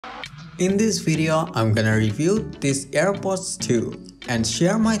In this video, I'm gonna review these AirPods 2 and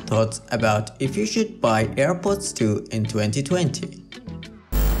share my thoughts about if you should buy AirPods 2 in 2020.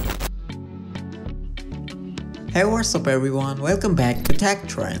 Hey, what's up everyone, welcome back to Tech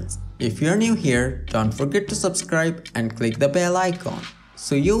Trends. If you're new here, don't forget to subscribe and click the bell icon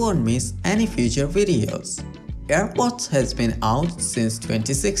so you won't miss any future videos. AirPods has been out since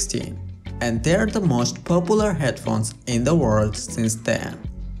 2016 and they're the most popular headphones in the world since then.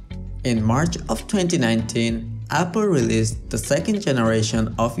 In March of 2019, Apple released the second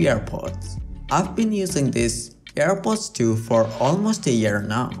generation of AirPods. I've been using these AirPods 2 for almost a year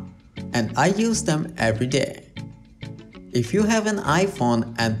now, and I use them every day. If you have an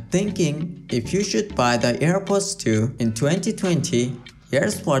iPhone and thinking if you should buy the AirPods 2 in 2020,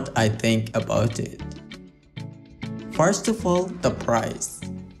 here's what I think about it. First of all, the price.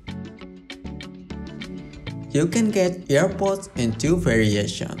 You can get AirPods in two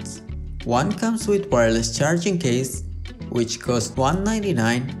variations. One comes with wireless charging case, which costs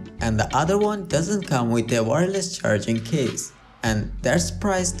 $199, and the other one doesn't come with a wireless charging case, and that's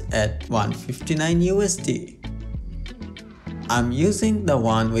priced at $159 USD. I'm using the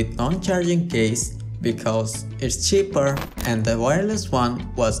one with non-charging case because it's cheaper and the wireless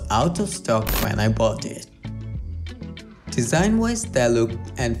one was out of stock when I bought it. Design-wise, they look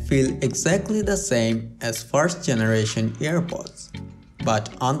and feel exactly the same as first generation AirPods.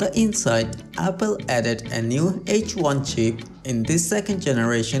 But on the inside, Apple added a new H1 chip in this second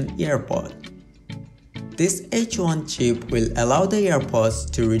generation AirPod. This H1 chip will allow the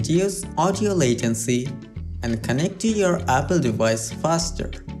AirPods to reduce audio latency and connect to your Apple device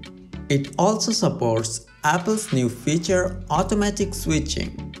faster. It also supports Apple's new feature, automatic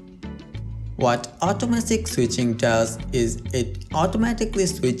switching. What automatic switching does is it automatically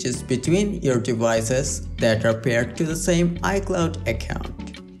switches between your devices that are paired to the same iCloud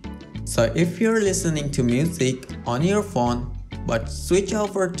account. So if you're listening to music on your phone but switch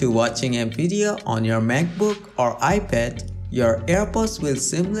over to watching a video on your MacBook or iPad, your AirPods will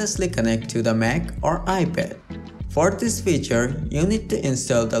seamlessly connect to the Mac or iPad. For this feature, you need to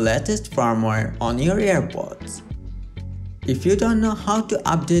install the latest firmware on your AirPods. If you don't know how to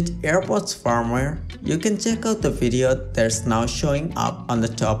update AirPods firmware, you can check out the video that's now showing up on the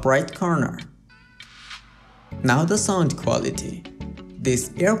top right corner. Now the sound quality. These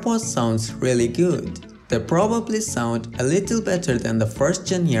AirPods sounds really good. They probably sound a little better than the first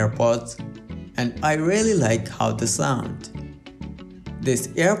gen AirPods, and I really like how they sound. These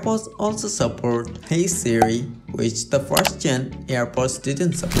AirPods also support Hey Siri, which the first gen AirPods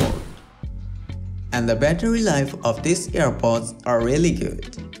didn't support. And the battery life of these AirPods are really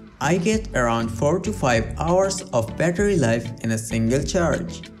good. I get around 4 to 5 hours of battery life in a single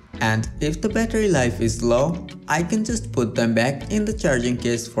charge. And if the battery life is low, I can just put them back in the charging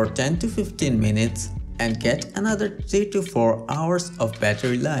case for 10 to 15 minutes and get another 3 to 4 hours of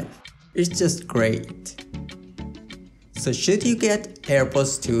battery life. It's just great. So should you get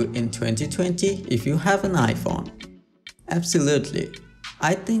AirPods 2 in 2020 if you have an iPhone? Absolutely.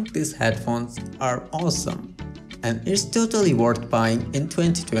 I think these headphones are awesome and it's totally worth buying in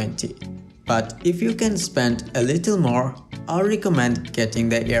 2020. But if you can spend a little more, I'll recommend getting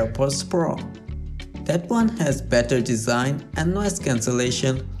the AirPods Pro. That one has better design and noise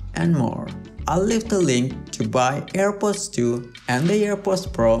cancellation and more. I'll leave the link to buy AirPods 2 and the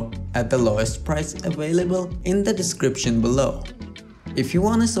AirPods Pro at the lowest price available in the description below. If you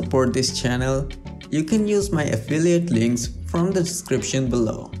want to support this channel, you can use my affiliate links from the description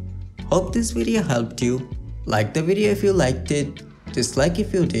below. Hope this video helped you. Like the video if you liked it, dislike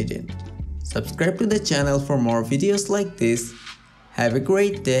if you didn't. Subscribe to the channel for more videos like this. Have a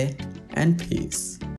great day and peace.